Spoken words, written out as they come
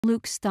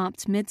Luke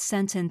stopped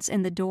mid-sentence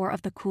in the door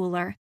of the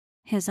cooler,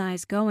 his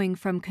eyes going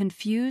from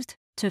confused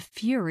to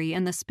fury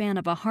in the span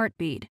of a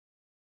heartbeat.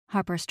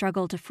 Harper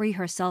struggled to free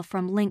herself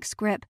from Link's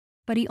grip,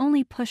 but he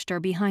only pushed her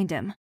behind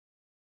him.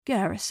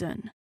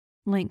 "Garrison,"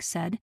 Link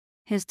said,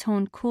 his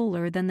tone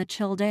cooler than the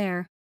chilled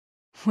air.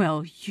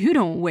 "Well, you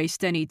don't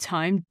waste any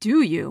time,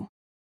 do you?"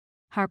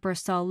 Harper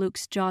saw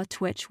Luke's jaw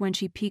twitch when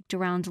she peeked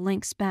around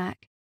Link's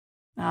back.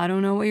 "I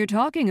don't know what you're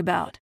talking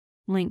about,"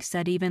 Link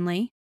said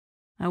evenly.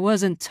 "I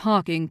wasn't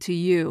talking to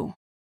you."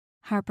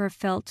 Harper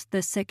felt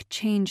the sick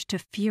change to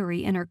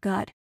fury in her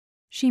gut.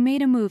 She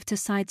made a move to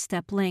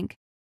sidestep Link,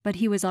 but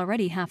he was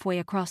already halfway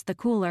across the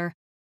cooler.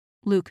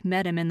 Luke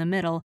met him in the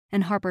middle,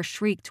 and Harper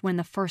shrieked when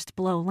the first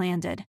blow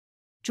landed.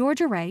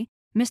 Georgia Ray,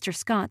 Mr.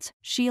 Scotts,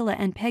 Sheila,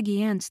 and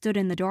Peggy Ann stood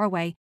in the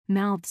doorway,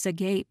 mouths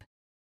agape.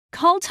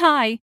 "Call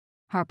Ty!"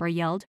 Harper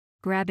yelled,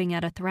 grabbing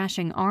at a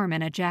thrashing arm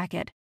in a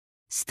jacket.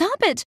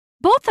 "Stop it!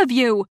 Both of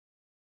you!"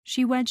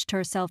 She wedged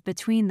herself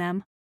between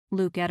them,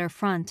 Luke at her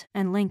front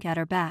and Link at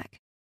her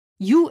back.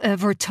 "You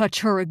ever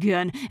touch her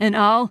again, and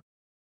I'll—"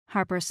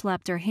 Harper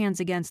slapped her hands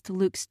against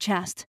Luke's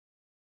chest.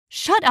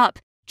 "Shut up!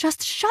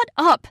 Just shut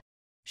up!"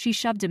 She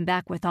shoved him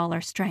back with all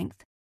her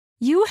strength.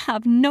 "You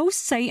have no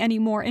say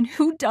anymore in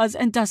who does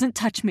and doesn't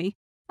touch me.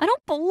 I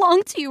don't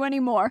belong to you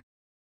anymore."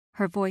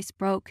 Her voice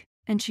broke,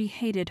 and she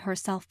hated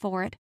herself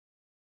for it.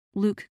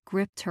 Luke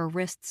gripped her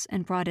wrists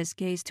and brought his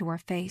gaze to her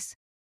face.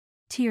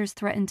 Tears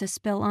threatened to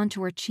spill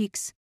onto her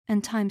cheeks,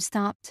 and time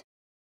stopped.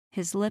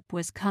 His lip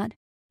was cut,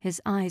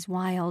 his eyes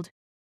wild.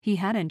 He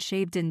hadn't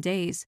shaved in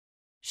days.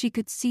 She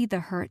could see the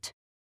hurt,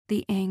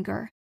 the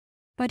anger.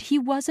 But he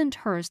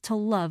wasn't hers to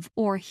love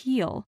or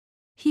heal.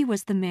 He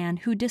was the man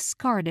who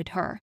discarded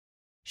her.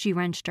 She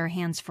wrenched her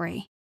hands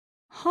free.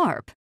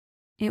 "Harp!"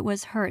 It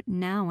was hurt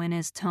now in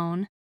his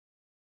tone.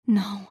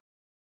 "No,"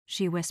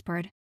 she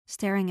whispered,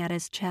 staring at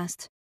his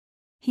chest.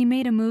 He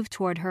made a move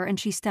toward her and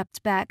she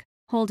stepped back,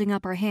 holding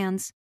up her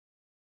hands.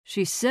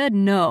 "She said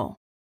no,"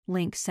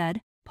 Link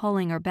said,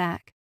 pulling her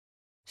back.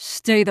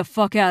 "Stay the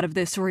fuck out of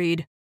this,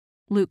 Reed."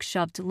 Luke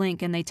shoved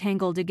Link and they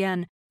tangled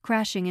again,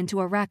 crashing into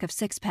a rack of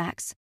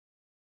six-packs.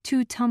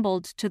 Two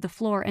tumbled to the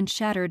floor and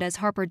shattered as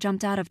Harper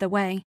jumped out of the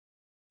way.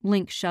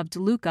 Link shoved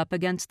Luke up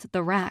against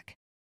the rack.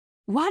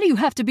 "Why do you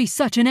have to be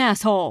such an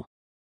asshole?"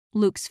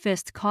 Luke's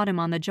fist caught him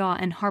on the jaw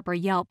and Harper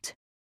yelped.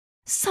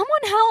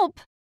 "Someone help!"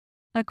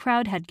 A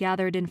crowd had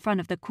gathered in front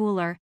of the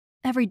cooler.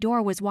 Every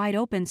door was wide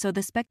open so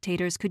the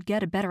spectators could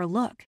get a better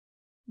look.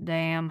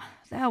 "Damn,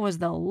 that was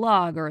the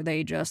lager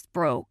they just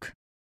broke,"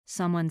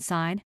 someone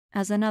sighed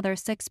as another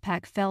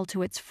six-pack fell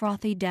to its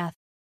frothy death.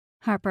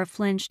 Harper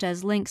flinched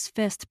as Link's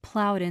fist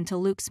plowed into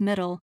Luke's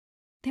middle.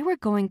 They were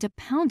going to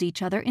pound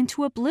each other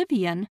into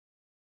oblivion.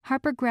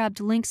 Harper grabbed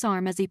Link's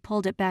arm as he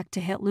pulled it back to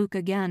hit Luke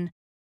again.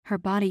 Her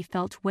body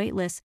felt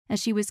weightless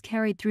as she was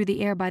carried through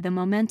the air by the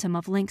momentum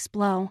of Link's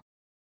blow.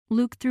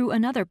 Luke threw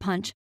another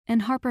punch,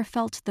 and Harper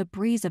felt the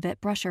breeze of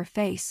it brush her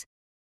face.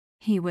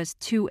 He was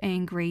too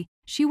angry.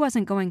 She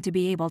wasn't going to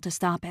be able to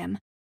stop him.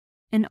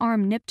 An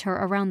arm nipped her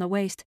around the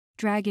waist,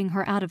 dragging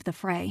her out of the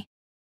fray.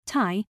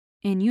 Ty,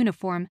 in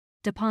uniform,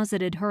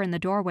 deposited her in the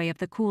doorway of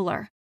the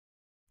cooler.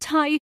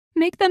 "Ty,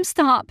 make them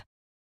stop!"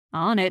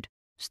 "On it.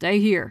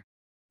 Stay here."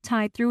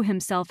 Ty threw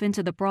himself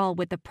into the brawl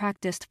with the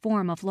practiced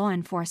form of law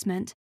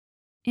enforcement.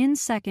 In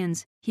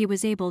seconds, he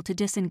was able to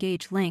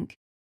disengage Link.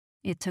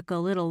 It took a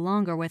little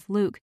longer with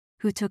Luke,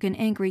 who took an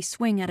angry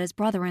swing at his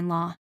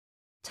brother-in-law.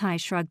 Ty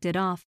shrugged it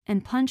off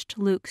and punched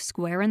Luke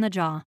square in the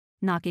jaw,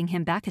 knocking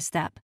him back a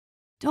step.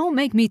 "Don't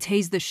make me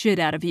tase the shit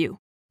out of you.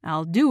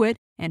 I'll do it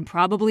and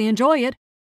probably enjoy it,